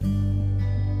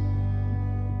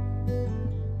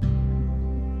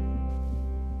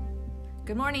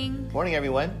Good morning. Morning,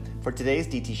 everyone. For today's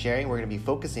DT sharing, we're going to be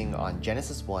focusing on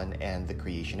Genesis 1 and the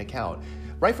creation account.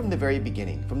 Right from the very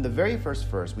beginning, from the very first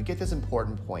verse, we get this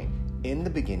important point. In the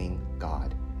beginning,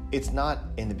 God. It's not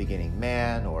in the beginning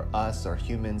man or us or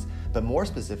humans, but more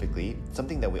specifically,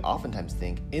 something that we oftentimes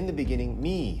think, in the beginning,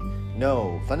 me.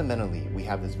 No, fundamentally, we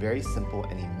have this very simple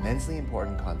and immensely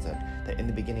important concept that in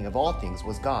the beginning of all things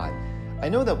was God. I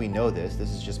know that we know this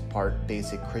is just part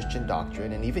basic Christian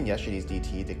doctrine, and even yesterday's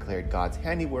DT declared God's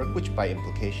handiwork, which by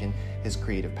implication his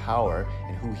creative power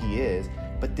and who he is,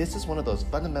 but this is one of those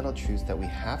fundamental truths that we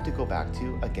have to go back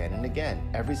to again and again,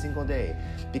 every single day,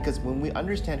 because when we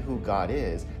understand who God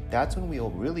is, that's when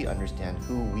we'll really understand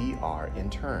who we are in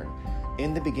turn.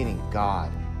 In the beginning,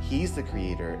 God, he's the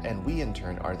creator, and we in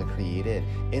turn are the created.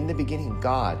 In the beginning,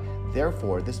 God.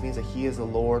 Therefore, this means that he is the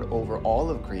Lord over all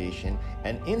of creation,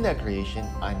 and in that creation,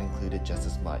 I'm included just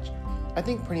as much. I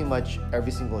think pretty much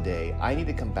every single day, I need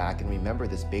to come back and remember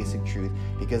this basic truth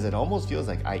because it almost feels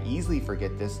like I easily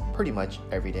forget this pretty much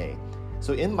every day.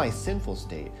 So in my sinful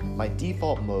state, my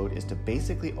default mode is to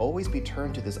basically always be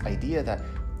turned to this idea that,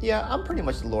 yeah, I'm pretty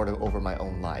much the Lord over my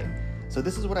own life. So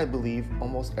this is what I believe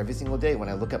almost every single day when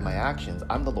I look at my actions.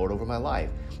 I'm the Lord over my life.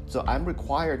 So I'm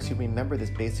required to remember this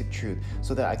basic truth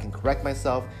so that I can correct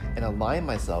myself and align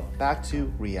myself back to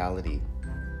reality,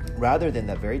 rather than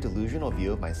that very delusional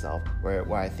view of myself where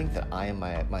I think that I am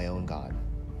my own God.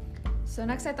 So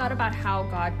next I thought about how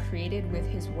God created with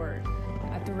his word.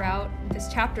 Throughout this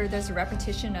chapter, there's a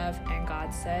repetition of, and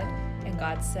God said, and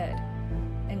God said.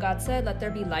 And God said, let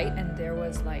there be light, and there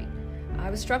was light. I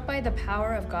was struck by the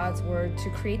power of God's word to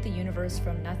create the universe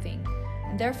from nothing,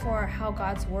 and therefore how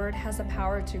God's word has the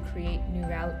power to create new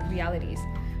realities.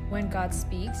 When God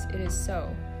speaks, it is so.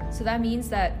 So that means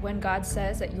that when God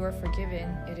says that you are forgiven,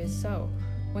 it is so.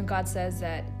 When God says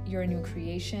that you're a new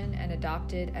creation and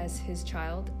adopted as his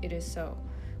child, it is so.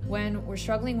 When we're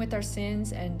struggling with our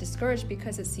sins and discouraged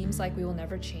because it seems like we will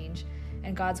never change,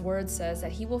 and God's word says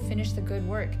that he will finish the good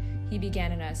work he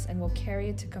began in us and will carry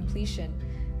it to completion,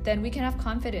 then we can have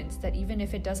confidence that even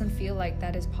if it doesn't feel like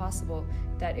that is possible,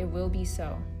 that it will be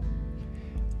so.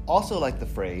 Also, like the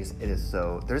phrase, it is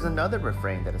so, there's another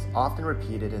refrain that is often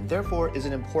repeated and therefore is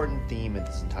an important theme in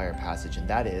this entire passage, and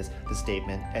that is the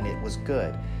statement, and it was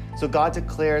good. So God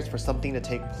declares for something to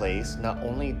take place. Not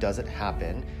only does it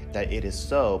happen, that it is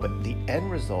so, but the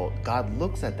end result, God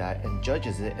looks at that and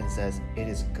judges it and says, it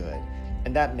is good.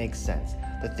 And that makes sense.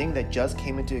 The thing that just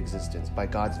came into existence by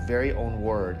God's very own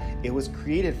word, it was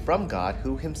created from God,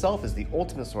 who himself is the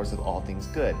ultimate source of all things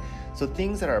good. So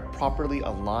things that are properly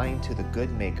aligned to the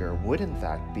good maker would in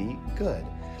fact be good.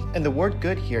 And the word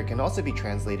good here can also be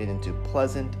translated into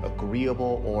pleasant,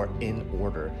 agreeable, or in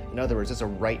order. In other words, there's a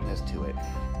rightness to it.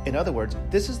 In other words,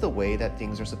 this is the way that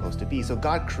things are supposed to be. So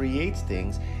God creates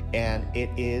things and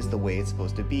it is the way it's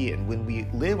supposed to be. And when we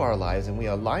live our lives and we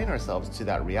align ourselves to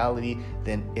that reality,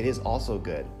 then it is also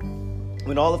good.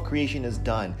 When all of creation is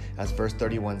done, as verse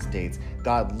 31 states,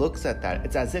 God looks at that.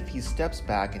 It's as if he steps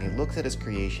back and he looks at his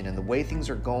creation and the way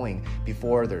things are going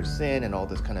before there's sin and all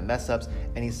this kind of mess ups,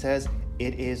 and he says,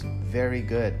 it is very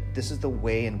good. This is the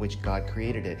way in which God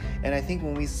created it. And I think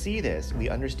when we see this, we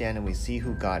understand and we see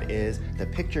who God is, the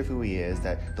picture of who he is,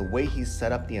 that the way he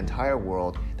set up the entire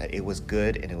world, that it was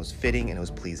good and it was fitting and it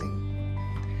was pleasing.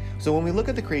 So when we look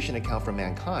at the creation account for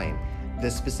mankind, the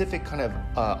specific kind of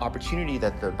opportunity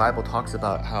that the Bible talks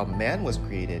about how man was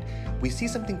created, we see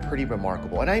something pretty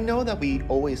remarkable. And I know that we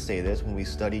always say this when we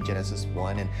study Genesis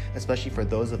 1, and especially for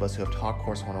those of us who have taught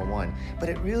Course 101, but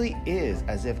it really is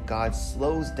as if God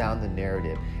slows down the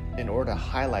narrative in order to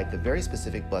highlight the very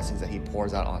specific blessings that he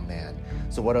pours out on man.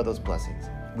 So what are those blessings?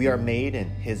 We are made in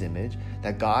his image,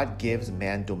 that God gives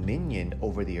man dominion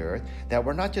over the earth, that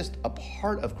we're not just a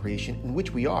part of creation, in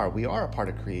which we are a part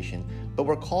of creation, but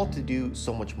we're called to do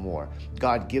so much more.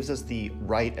 God gives us the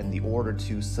right and the order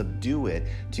to subdue it,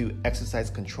 to exercise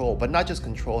control, but not just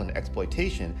control and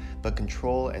exploitation, but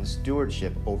control and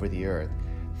stewardship over the earth.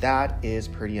 That is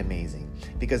pretty amazing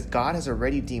because God has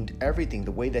already deemed everything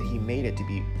the way that he made it to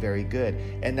be very good.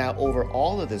 And now over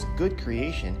all of this good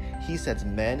creation, he sets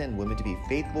men and women to be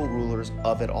faithful rulers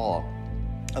of it all.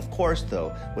 Of course,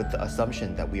 though, with the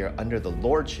assumption that we are under the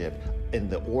lordship in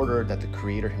the order that the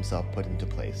Creator himself put into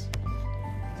place.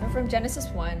 So from Genesis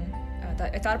 1,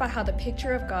 I thought about how the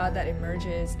picture of God that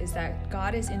emerges is that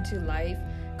God is into life,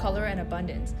 color, and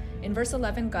abundance. In verse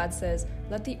 11, God says,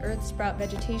 "Let the earth sprout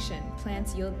vegetation,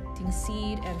 plants yielding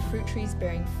seed, and fruit trees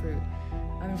bearing fruit."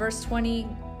 In verse 20,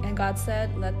 and God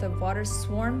said, "Let the waters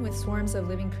swarm with swarms of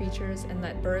living creatures, and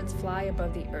let birds fly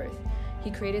above the earth."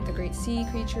 He created the great sea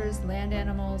creatures, land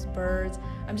animals, birds.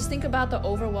 Just think about the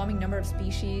overwhelming number of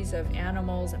species of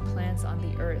animals and plants on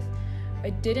the earth.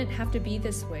 It didn't have to be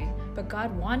this way, but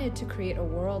God wanted to create a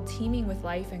world teeming with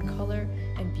life and color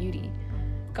and beauty.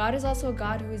 God is also a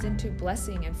God who is into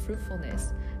blessing and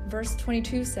fruitfulness. Verse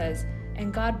 22 says,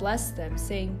 "And God blessed them,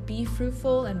 saying, 'Be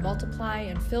fruitful and multiply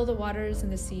and fill the waters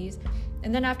and the seas.'"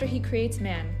 And then after he creates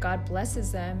man, God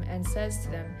blesses them and says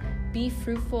to them, "Be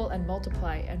fruitful and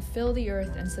multiply and fill the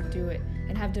earth and subdue it,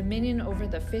 and have dominion over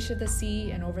the fish of the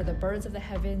sea and over the birds of the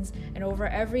heavens and over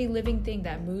every living thing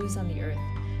that moves on the earth."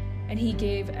 And he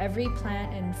gave every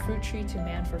plant and fruit tree to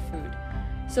man for food.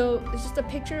 So it's just a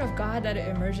picture of God that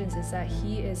emerges is that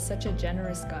he is such a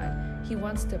generous God. He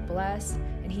wants to bless,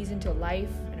 and he's into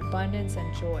life and abundance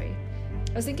and joy.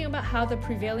 I was thinking about how the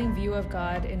prevailing view of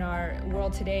God in our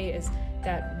world today is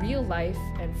that real life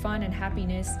and fun and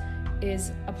happiness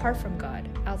is apart from God,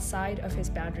 outside of his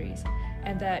boundaries,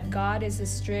 and that God is a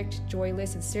strict,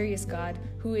 joyless, and serious God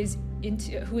who is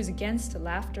against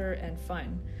laughter and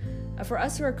fun. For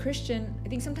us who are Christian, I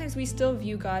think sometimes we still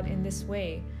view God in this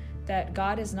way, that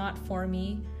God is not for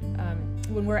me.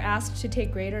 When we're asked to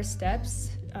take greater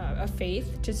steps of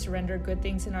faith to surrender good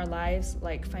things in our lives,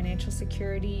 like financial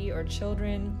security or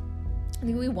children, I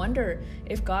think we wonder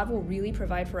if God will really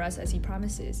provide for us as he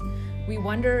promises. We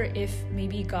wonder if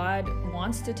maybe God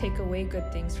wants to take away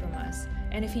good things from us,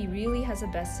 and if he really has the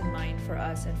best in mind for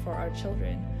us and for our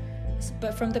children.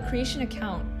 But from the creation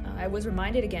account, I was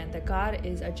reminded again that God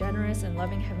is a generous and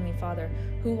loving Heavenly Father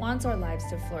who wants our lives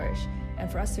to flourish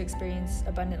and for us to experience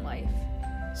abundant life.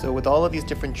 So with all of these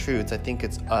different truths, I think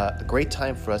it's a great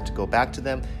time for us to go back to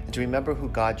them and to remember who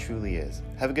God truly is.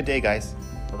 Have a good day, guys.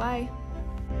 Bye-bye.